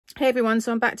Hey everyone,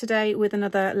 so I'm back today with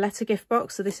another letter gift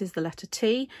box. So this is the letter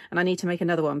T, and I need to make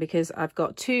another one because I've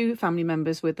got 2 family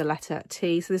members with the letter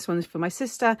T. So this one's for my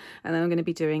sister, and then I'm going to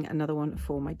be doing another one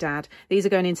for my dad. These are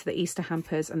going into the Easter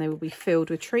hampers, and they will be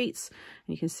filled with treats.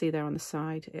 And you can see there on the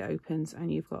side, it opens,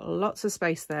 and you've got lots of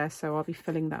space there. So I'll be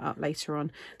filling that up later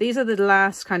on. These are the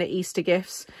last kind of Easter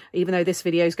gifts, even though this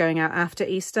video is going out after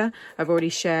Easter. I've already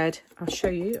shared, I'll show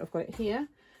you, I've got it here.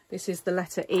 This is the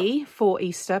letter E for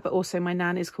Easter, but also my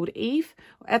nan is called Eve,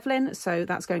 or Evelyn, so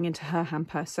that's going into her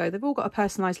hamper. So they've all got a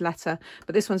personalised letter,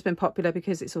 but this one's been popular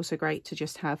because it's also great to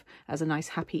just have as a nice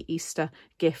happy Easter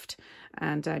gift,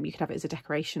 and you can have it as a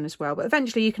decoration as well. But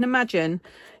eventually you can imagine,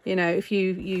 you know, if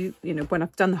you know, when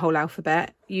I've done the whole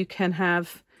alphabet, you can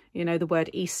have, you know, the word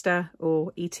Easter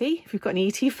or ET. If you've got any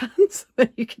ET fans, then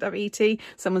you could have ET.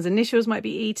 Someone's initials might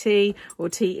be ET or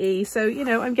TE. So, you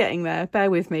know, I'm getting there. Bear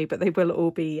with me, but they will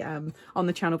all be on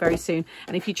the channel very soon.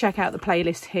 And if you check out the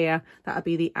playlist here, that'll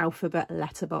be the alphabet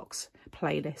letterbox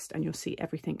playlist, and you'll see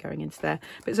everything going into there.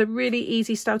 But it's a really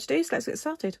easy style to do, so let's get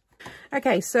started.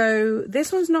 Okay, so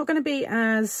this one's not going to be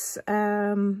as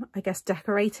I guess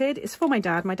decorated. It's for my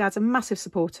dad. My dad's a massive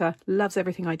supporter, loves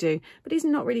everything I do, but he's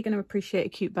not really going to appreciate a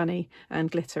cute bunny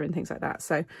and glitter and things like that.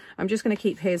 So I'm just going to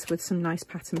keep his with some nice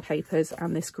pattern papers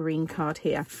and this green card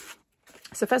here.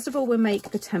 So first of all, we'll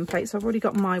make the template. So I've already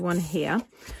got my one here.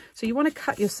 So you want to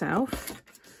cut yourself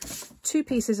 2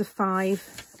 pieces of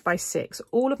 5 by 6.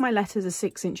 All of my letters are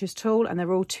 6 inches tall, and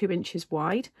they're all 2 inches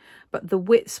wide, but the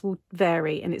widths will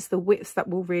vary, and it's the widths that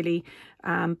will really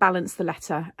balance the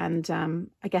letter and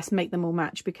I guess make them all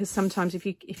match, because sometimes if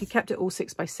you kept it all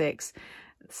 6 by 6,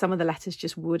 some of the letters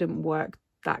just wouldn't work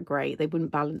that great. They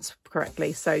wouldn't balance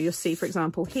correctly. So you'll see, for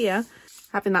example, here,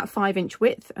 having that 5-inch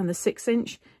width and the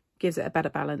 6-inch gives it a better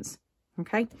balance.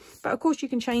 Okay, but of course you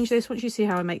can change this once you see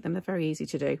how I make them. They're very easy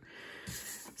to do.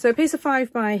 So a piece of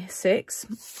 5 by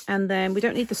 6, and then we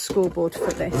don't need the scoreboard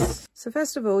for this. So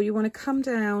first of all, you want to come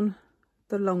down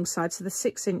the long side, so the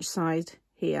 6-inch side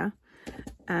here,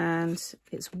 and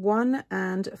it's 1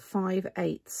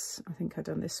 5/8. I think I've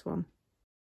done this one.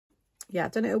 Yeah,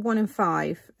 I've done it at 1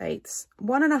 5/8.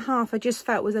 1 1/2 I just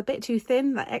felt was a bit too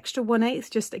thin. That extra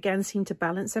 1/8 just again seemed to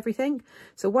balance everything.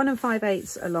 So 1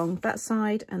 5/8 along that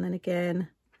side, and then again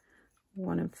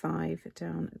 1 5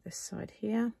 down this side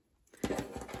here.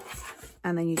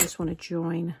 And then you just want to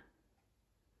join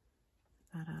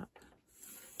that up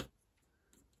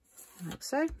like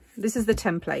so. This is the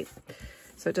template,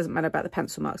 so it doesn't matter about the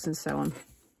pencil marks and so on.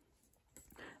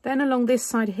 Then along this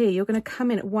side here, you're going to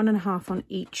come in at 1 1/2 on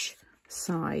each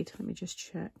side. Let me just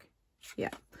check.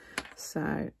 Yeah,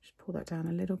 so just pull that down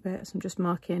a little bit. So I'm just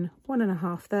marking 1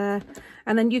 1/2 there,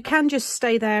 and then you can just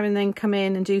stay there and then come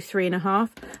in and do 3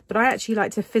 1/2, but I actually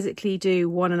like to physically do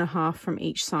 1 1/2 from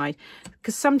each side,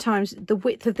 because sometimes the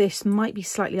width of this might be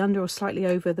slightly under or slightly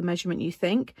over the measurement you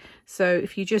think. So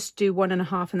if you just do 1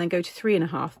 1/2 and then go to 3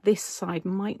 1/2, this side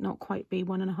might not quite be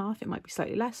 1 1/2. It might be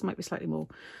slightly less, might be slightly more.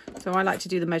 So I like to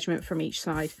do the measurement from each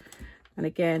side. And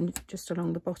again, just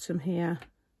along the bottom here,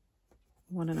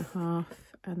 1 1/2,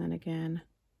 and then again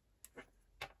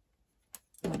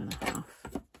 1 1/2,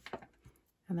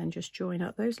 and then just join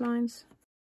up those lines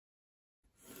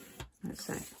like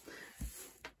so.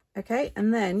 Okay,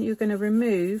 and then you're going to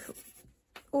remove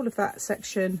all of that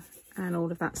section and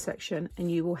all of that section, and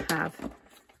you will have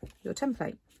your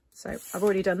template. So I've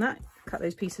already done that, cut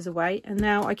those pieces away, and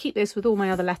now I keep this with all my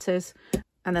other letters,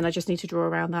 and then I just need to draw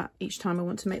around that each time I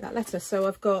want to make that letter. So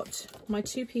I've got my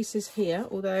 2 pieces here,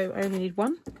 although I only need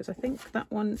 1, because I think that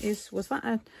one was that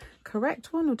a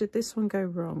correct one, or did this one go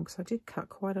wrong? Because I did cut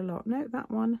quite a lot. No,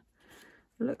 that one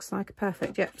looks like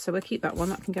perfect. Yep, so we'll keep that one.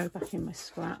 That can go back in my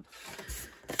scrap.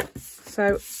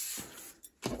 So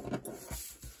and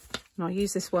I'll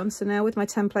use this one. So now with my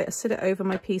template, I sit it over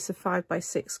my piece of 5 by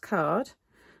 6 card.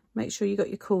 Make sure you got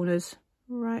your corners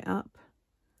right up,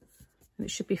 and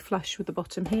it should be flush with the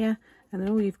bottom here, and then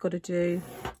all you've got to do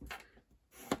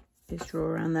is draw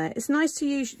around there. It's nice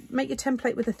to make your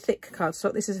template with a thick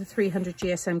cardstock. This is a 300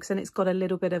 GSM, because then it's got a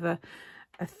little bit of a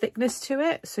thickness to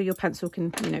it, so your pencil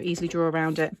can, you know, easily draw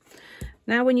around it.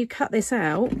 Now when you cut this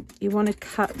out, you want to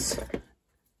cut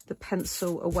the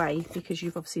pencil away, because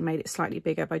you've obviously made it slightly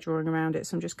bigger by drawing around it.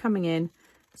 So I'm just coming in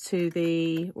to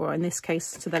the, or in this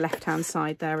case to the left hand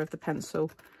side there of the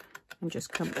pencil, and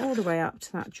just come all the way up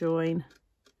to that join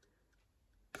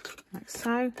like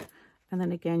so. And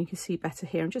then again, you can see better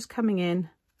here. I'm just coming in,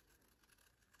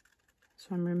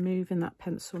 so I'm removing that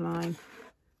pencil line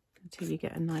until you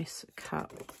get a nice cut,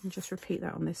 and just repeat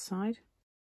that on this side.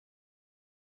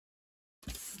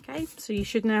 Okay, so you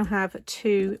should now have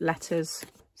 2 letters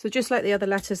So just like the other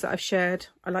letters that I've shared,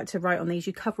 I like to write on these.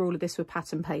 You cover all of this with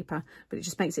pattern paper, but it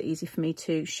just makes it easy for me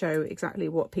to show exactly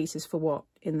what piece is for what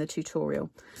in the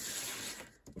tutorial.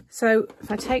 So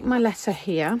if I take my letter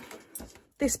here,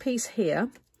 this piece here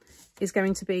is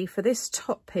going to be for this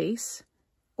top piece,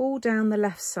 all down the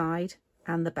left side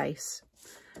and the base.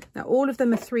 Now all of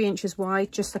them are 3 inches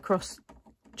wide, just across,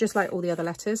 just like all the other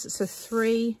letters. So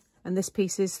 3, and this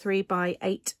piece is 3 by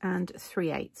 8 and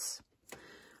 3/8.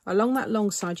 Along that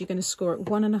long side, you're going to score at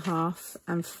 1.5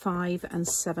 and 5 and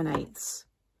 7/8.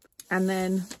 And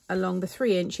then along the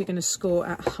 3 inch, you're going to score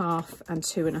at 1/2 and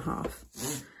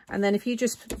 2.5. And then if you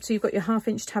just, so you've got your 1/2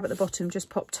 inch tab at the bottom,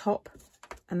 just pop top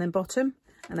and then bottom,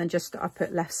 and then just, I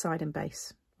put left side and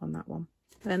base on that one.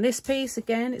 And then this piece,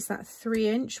 again, it's that 3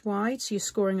 inch wide, so you're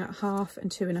scoring at 1/2 and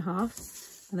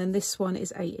 2.5. And then this one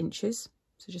is 8 inches,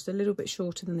 so just a little bit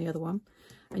shorter than the other one.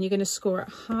 And you're going to score at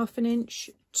 1/2 inch,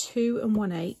 2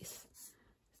 1/8,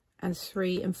 and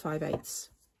 3 5/8.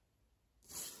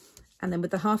 And then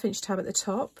with the 1/2 inch tab at the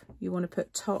top, you want to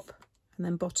put top and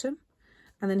then bottom.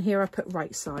 And then here I put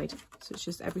right side. So it's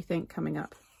just everything coming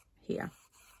up here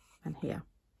and here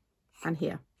and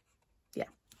here. Yeah.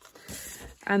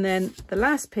 And then the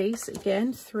last piece,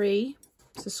 again, 3,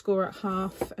 so score at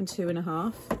 1/2 and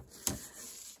 2.5.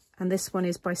 And this one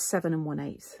is by 7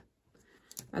 1/8.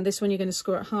 And this one you're going to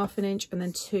score at 1/2 inch and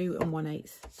then 2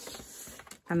 1/8.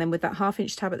 And then with that 1/2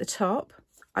 inch tab at the top,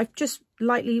 I've just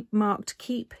lightly marked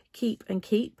keep, keep and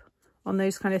keep on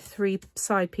those kind of 3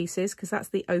 side pieces, because that's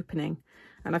the opening.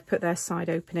 And I've put their side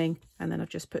opening, and then I've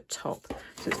just put top.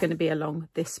 So it's going to be along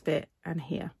this bit and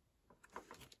here.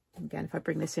 Again, if I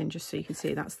bring this in just so you can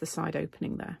see, that's the side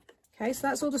opening there. Okay, so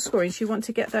that's all the scoring. So you want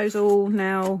to get those all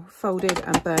now folded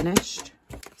and burnished.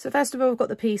 So first of all, I've got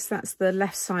the piece that's the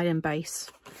left side and base,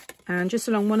 and just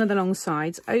along one of the long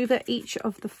sides, over each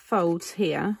of the folds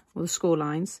here, or the score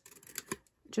lines,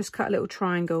 just cut a little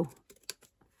triangle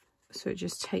so it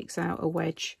just takes out a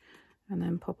wedge, and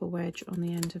then pop a wedge on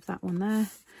the end of that one there.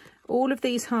 All of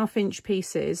these 1/2 inch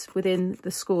pieces within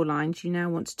the score lines, you now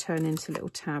want to turn into little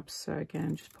tabs. So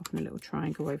again, just popping a little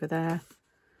triangle over there.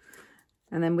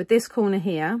 And then with this corner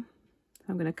here,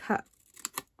 I'm going to cut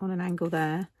on an angle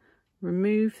there,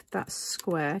 remove that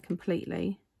square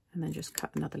completely, and then just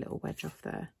cut another little wedge off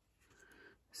there.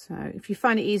 So if you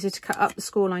find it easier to cut up the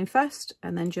score line first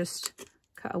and then just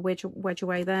cut a wedge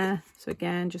away there, so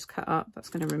again, just cut up, that's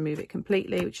going to remove it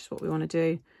completely, which is what we want to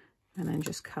do, and then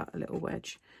just cut a little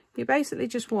wedge. You basically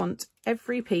just want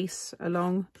every piece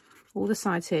along all the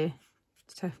sides here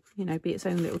to, you know, be its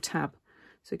own little tab.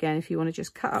 So again, if you want to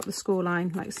just cut up the score line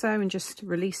like so and just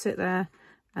release it there,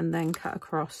 and then cut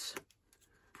across,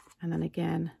 and then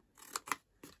again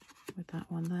with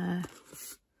that one there,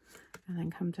 and then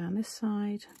come down this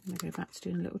side. I'm going to go back to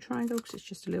doing a little triangle because it's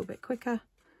just a little bit quicker,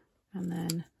 and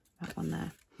then that one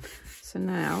there. So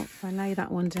now if I lay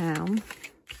that one down,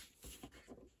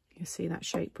 you see that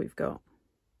shape we've got.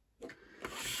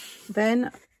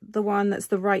 Then the one that's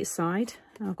the right side,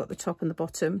 I've got the top and the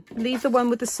bottom. Leave the one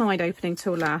with the side opening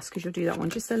till last, because you'll do that one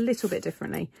just a little bit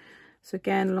differently. So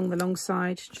again, along the long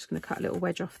side, just going to cut a little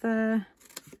wedge off there,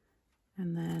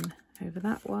 and then over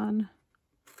that one,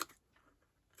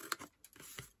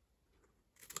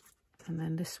 and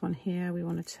then this one here we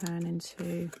want to turn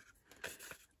into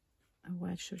a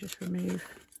wedge, so just remove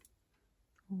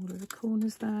all of the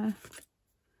corners there.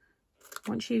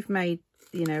 Once you've made,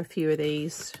 you know, a few of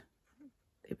these,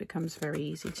 it becomes very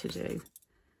easy to do,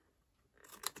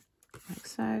 like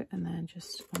so, and then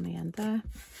just on the end there.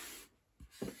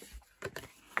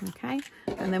 Okay,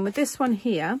 and then with this one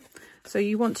here, so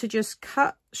you want to just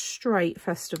cut straight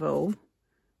first of all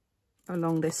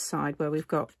along this side where we've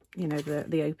got, you know,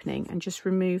 the opening, and just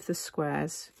remove the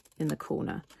squares in the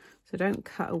corner. So don't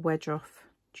cut a wedge off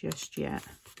just yet,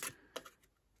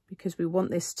 because we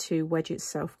want this to wedge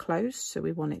itself closed, so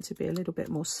we want it to be a little bit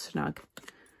more snug.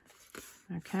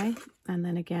 Okay, and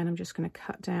then again, I'm just going to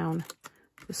cut down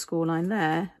the score line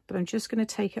there, but I'm just going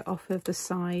to take it off of the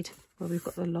side where we've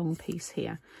got the long piece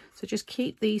here. So just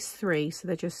keep these 3 so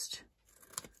they're just,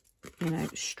 you know,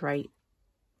 straight.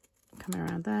 Come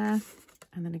around there,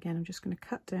 and then again, I'm just going to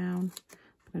cut down,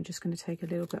 but I'm just going to take a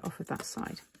little bit off of that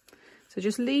side. So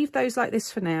just leave those like this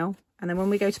for now, and then when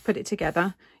we go to put it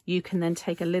together, you can then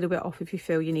take a little bit off if you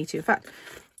feel you need to. In fact,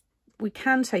 we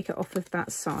can take it off of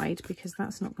that side, because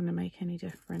that's not going to make any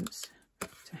difference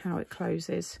to how it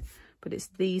closes, but it's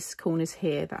these corners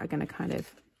here that are going to kind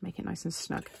of make it nice and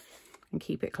snug and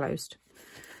keep it closed.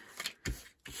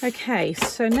 Okay,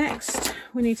 so next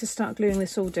we need to start gluing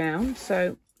this all down.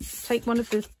 So take one of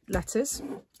the letters,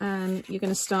 and you're going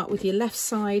to start with your left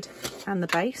side and the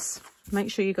base. Make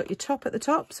sure you've got your top at the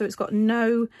top, so it's got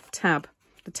no tab.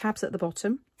 The tab's at the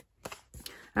bottom.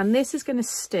 And this is going to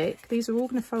stick, these are all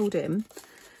going to fold in.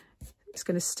 It's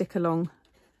going to stick along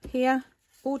here,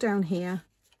 all down here,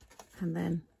 and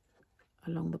then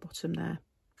along the bottom there.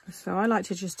 So I like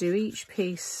to just do each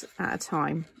piece at a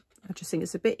time. I just think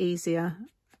it's a bit easier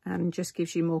and just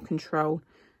gives you more control.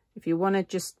 If you want to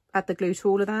just add the glue to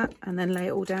all of that and then lay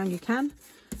it all down, you can.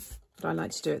 But I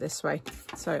like to do it this way.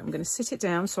 So I'm going to sit it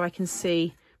down so I can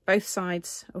see both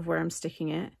sides of where I'm sticking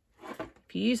it.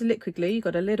 If you use a liquid glue, you've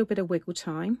got a little bit of wiggle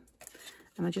time.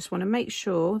 And I just want to make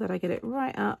sure that I get it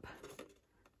right up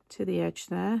to the edge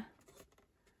there.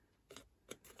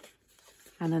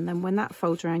 And then when that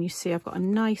folds around, you see I've got a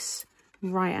nice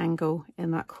right angle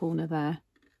in that corner there.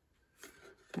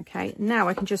 Okay, now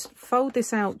I can just fold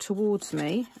this out towards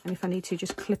me, and if I need to,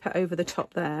 just clip it over the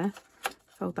top there,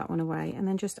 fold that one away, and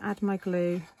then just add my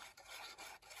glue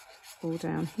all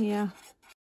down here.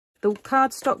 The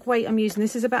cardstock weight I'm using,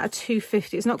 this is about a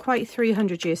 250. It's not quite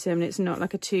 300 GSM, and it's not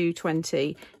like a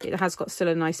 220. It has got still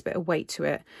a nice bit of weight to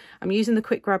it. I'm using the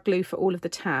quick grab glue for all of the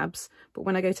tabs, but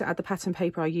when I go to add the pattern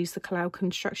paper, I use the Collall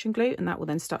construction glue, and that will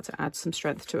then start to add some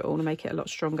strength to it all and make it a lot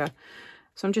stronger.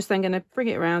 So I'm just then going to bring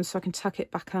it around so I can tuck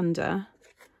it back under,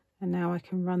 and now I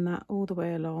can run that all the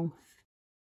way along.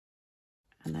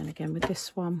 And then again with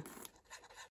this one,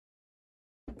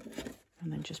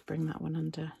 and then just bring that one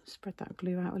under, spread that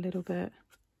glue out a little bit.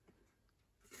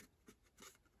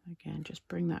 Again, just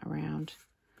bring that around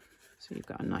so you've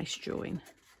got a nice join.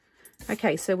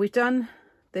 Okay, so we've done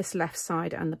this left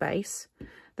side and the base.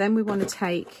 Then we want to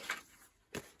take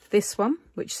this one,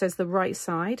 which says the right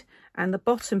side, and the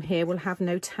bottom here will have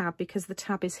no tab because the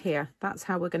tab is here. That's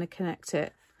how we're going to connect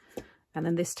it. And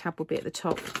then this tab will be at the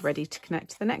top, ready to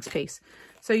connect to the next piece.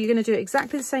 So you're going to do it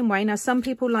exactly the same way. Now, some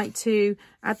people like to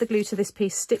add the glue to this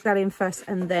piece, stick that in first,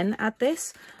 and then add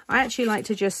this. I actually like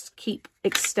to just keep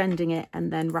extending it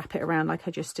and then wrap it around like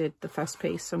I just did the first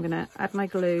piece. So I'm going to add my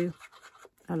glue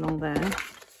along there,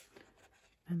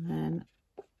 and then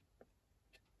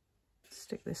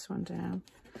stick this one down.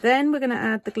 Then we're going to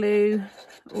add the glue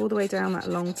all the way down that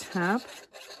long tab.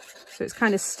 So it's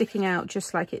kind of sticking out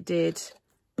just like it did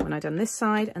when I done this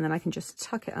side, and then I can just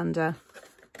tuck it under,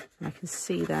 and I can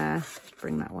see there, just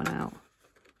bring that one out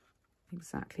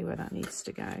exactly where that needs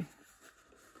to go.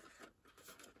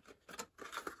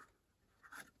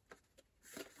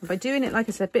 And by doing it, like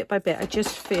I said, bit by bit, I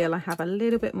just feel I have a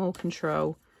little bit more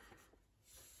control.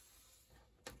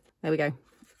 There we go.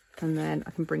 And then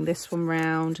I can bring this one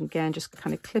round, and again, just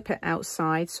kind of clip it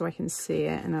outside so I can see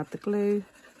it, and add the glue.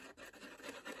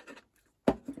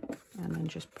 And then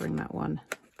just bring that one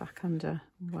back under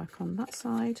and work on that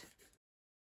side.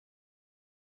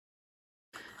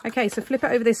 Okay, so flip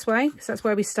it over this way, because that's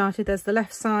where we started. There's the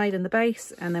left side and the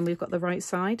base, and then we've got the right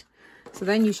side. So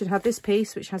then you should have this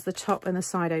piece which has the top and the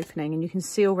side opening, and you can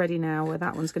see already now where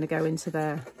that one's going to go into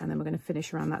there, and then we're going to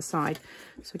finish around that side.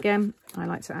 So again, I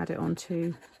like to add it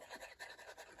onto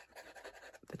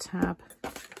the tab.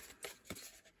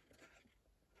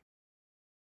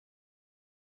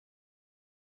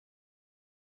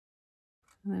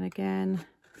 And then again,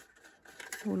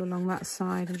 all along that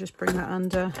side, and just bring that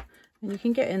under, and you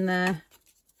can get in there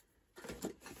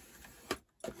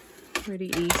really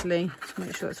easily to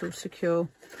make sure it's all secure.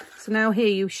 So now here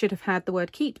you should have had the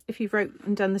word keep if you've wrote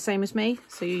and done the same as me.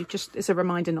 So you just, it's a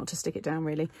reminder not to stick it down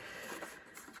really.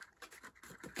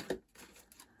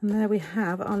 And there we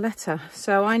have our letter.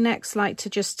 So I next like to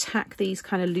just tack these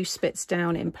kind of loose bits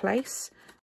down in place.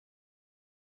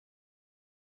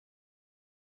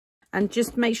 And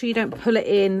just make sure you don't pull it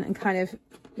in and kind of,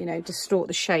 you know, distort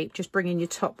the shape. Just bring in your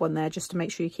top one there just to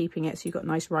make sure you're keeping it so you've got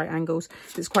nice right angles.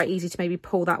 So it's quite easy to maybe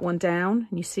pull that one down,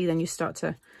 and you see then you start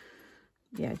to,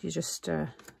 yeah, you just, the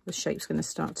shape's going to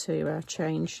start to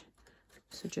change.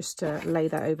 So just lay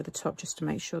that over the top just to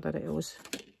make sure that it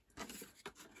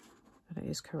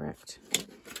is correct.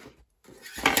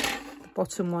 The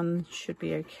bottom one should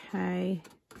be okay.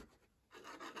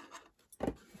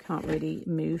 Can't really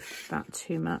move that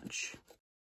too much.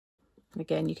 And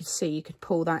again, you can see you could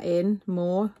pull that in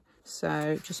more,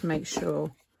 so just make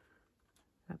sure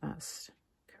that that's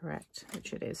correct,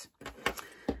 which it is.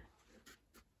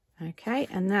 Okay,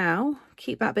 and now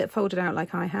keep that bit folded out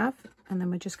like I have, and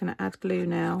then we're just going to add glue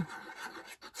now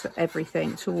to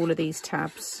everything, to all of these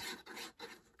tabs,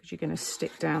 because you're going to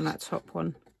stick down that top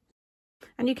one.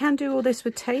 And you can do all this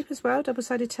with tape as well,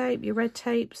 double-sided tape, your red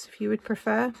tapes if you would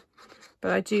prefer.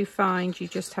 But I do find you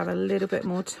just have a little bit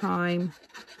more time.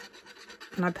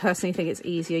 And I personally think it's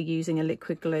easier using a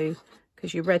liquid glue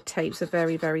because your red tapes are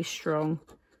very, very strong.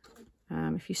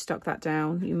 If you stuck that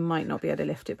down, you might not be able to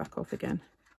lift it back off again.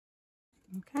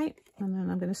 Okay, and then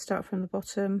I'm going to start from the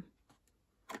bottom,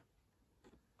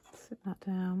 sit that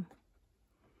down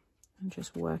and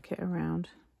just work it around.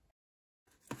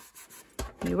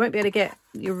 You won't be able to get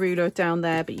your ruler down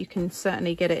there, but you can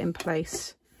certainly get it in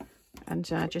place and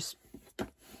just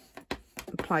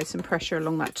apply some pressure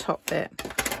along that top bit.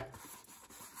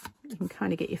 You can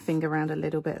kind of get your finger around a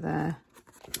little bit there.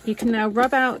 You can now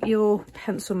rub out your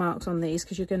pencil marks on these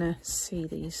because you're going to see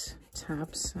these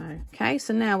tabs. Okay,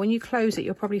 so now when you close it,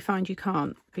 you'll probably find you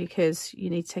can't because you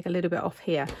need to take a little bit off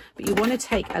here, but you want to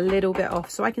take a little bit off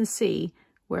so I can see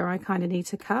where I kind of need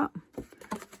to cut.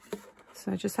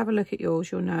 So just have a look at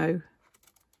yours, you'll know.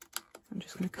 I'm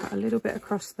just going to cut a little bit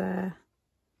across there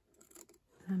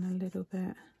and a little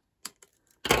bit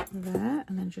there,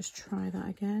 and then just try that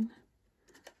again.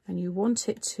 And you want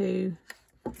it to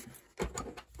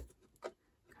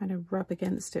kind of rub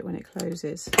against it when it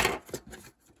closes.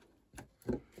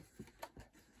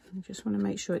 You just want to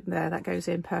make sure that goes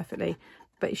in perfectly,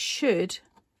 but you should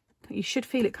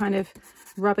feel it kind of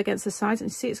rub against the sides,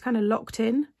 and see it's kind of locked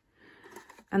in.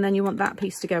 And then you want that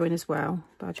piece to go in as well.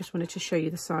 But I just wanted to show you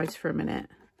the sides for a minute.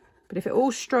 But if it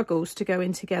all struggles to go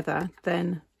in together,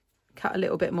 then cut a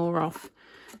little bit more off.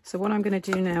 So what I'm going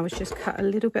to do now is just cut a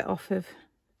little bit off of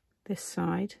this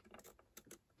side.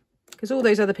 Because all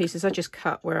those other pieces I just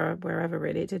cut wherever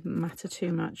really. It didn't matter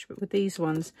too much. But with these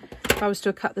ones, if I was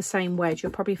to cut the same wedge,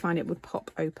 you'll probably find it would pop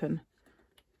open.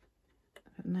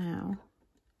 But now,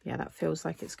 yeah, that feels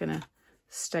like it's going to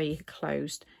stay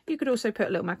closed. You could also put a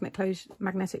little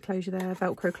magnetic closure there,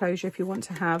 Velcro closure, if you want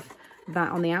to have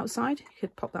that on the outside. You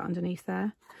could pop that underneath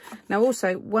there. Now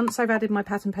also, once I've added my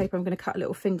pattern paper, I'm going to cut a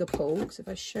little finger pull, because if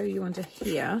I show you under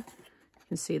here, you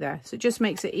can see there. So it just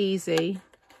makes it easy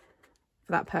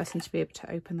for that person to be able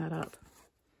to open that up.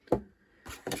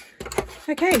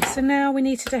 Okay, so now we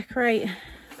need to decorate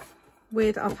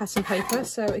with our pattern paper.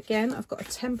 So again, I've got a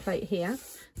template here.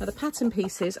 Now the pattern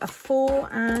pieces are 4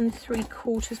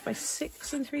 3/4 by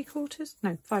 6 3/4.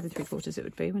 No, 5 3/4 it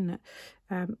would be, wouldn't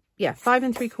it? Yeah, 5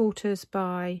 3/4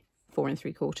 by 4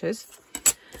 3/4.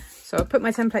 So I'll put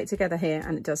my template together here,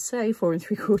 and it does say 4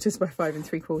 3/4 by 5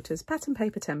 3/4 pattern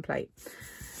paper template.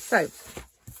 So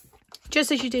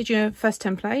just as you did your first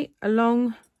template,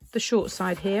 along the short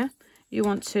side here, you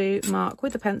want to mark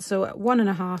with the pencil at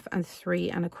 1.5 and 3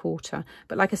 1/4.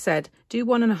 But like I said, do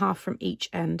 1.5 from each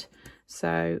end.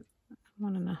 So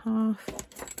 1.5,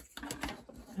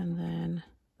 and then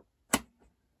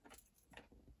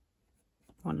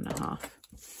 1.5,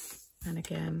 and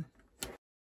again,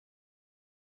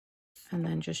 and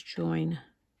then just join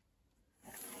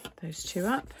those two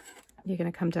up. You're going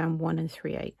to come down 1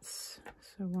 3/8.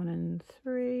 So 1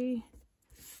 3.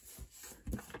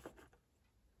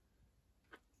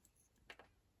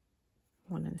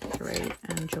 1 3,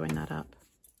 and join that up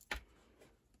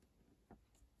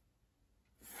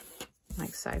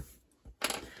like so.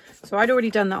 So I'd already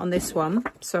done that on this one,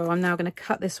 so I'm now going to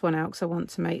cut this one out because I want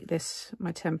to make this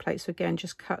my template. So again,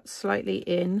 just cut slightly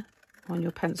in on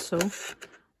your pencil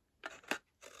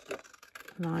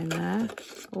line there,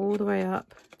 all the way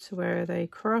up to where they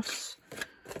cross,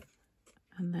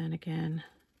 and then again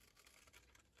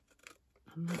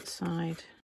on that side.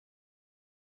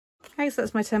 Okay, so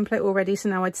that's my template already. So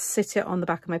now I'd sit it on the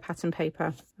back of my pattern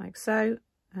paper like so,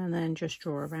 and then just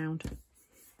draw around.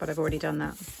 But I've already done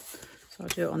that. So I'll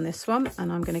do it on this one,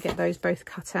 and I'm going to get those both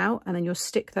cut out, and then you'll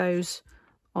stick those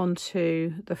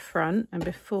onto the front. And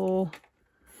before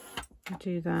I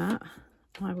do that,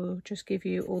 I will just give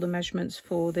you all the measurements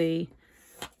for the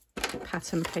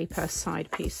pattern paper side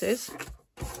pieces.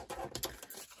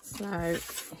 So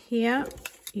here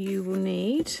you will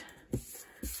need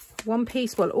one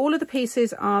piece. Well, all of the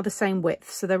pieces are the same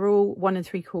width, so they're all 1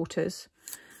 3/4.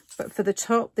 But for the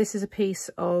top, this is a piece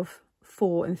of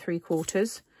 4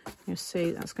 3/4. You'll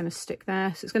see that's going to stick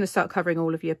there. So it's going to start covering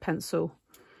all of your pencil,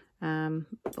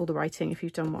 all the writing if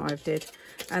you've done what I've did.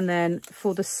 And then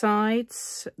for the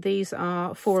sides, these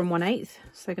are 4 1/8.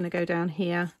 So they're going to go down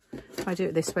here. If I do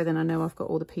it this way, then I know I've got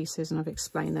all the pieces and I've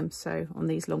explained them. So on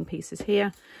these long pieces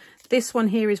here, this one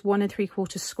here is 1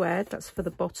 3/4 squared. That's for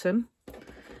the bottom.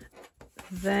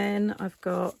 Then I've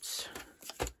got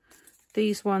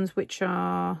these ones which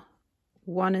are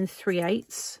 1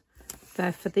 3/8.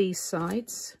 They're for these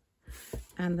sides.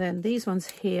 And then these ones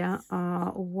here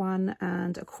are 1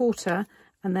 1/4,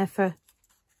 and they're for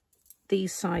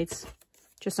these sides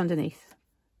just underneath.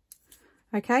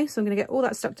 Okay, so I'm going to get all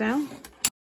that stuck down.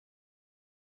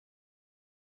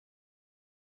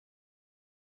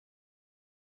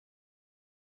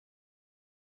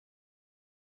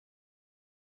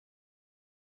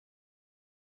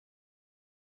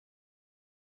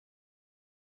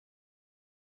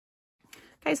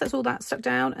 Okay, so that's all that stuck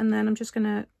down, and then I'm just going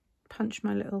to punch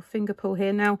my little finger pull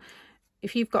here. Now,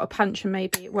 if you've got a punch and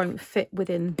maybe it won't fit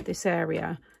within this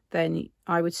area, then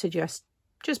I would suggest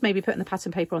just maybe putting the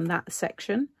pattern paper on that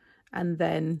section and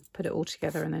then put it all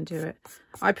together and then do it.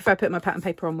 I prefer putting my pattern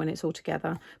paper on when it's all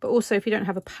together. But also, if you don't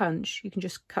have a punch, you can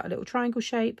just cut a little triangle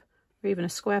shape or even a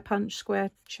square punch,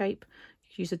 square shape.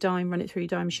 You can use a dime, run it through your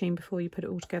dime machine before you put it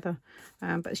all together.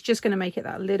 But it's just going to make it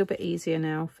that a little bit easier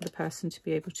now for the person to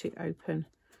be able to open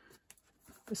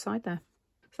the side there.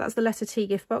 So that's the letter T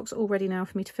gift box, all ready now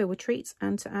for me to fill with treats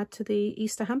and to add to the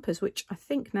Easter hampers, which I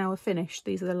think now are finished.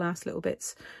 These are the last little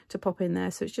bits to pop in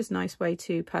there. So it's just a nice way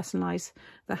to personalise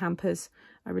the hampers.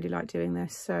 I really like doing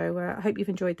this. So I hope you've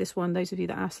enjoyed this one, those of you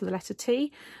that asked for the letter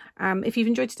T. If you've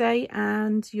enjoyed today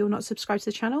and you're not subscribed to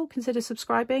the channel, consider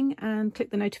subscribing and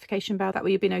click the notification bell. That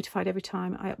way you'll be notified every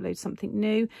time I upload something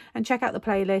new. And check out the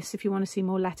playlist if you want to see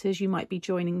more letters. You might be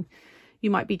joining... You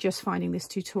might be just finding this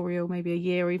tutorial maybe a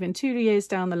year or even 2 years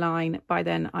down the line. By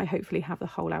then, I hopefully have the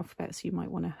whole alphabet, so you might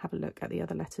want to have a look at the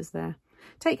other letters there.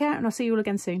 Take care, and I'll see you all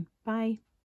again soon. Bye.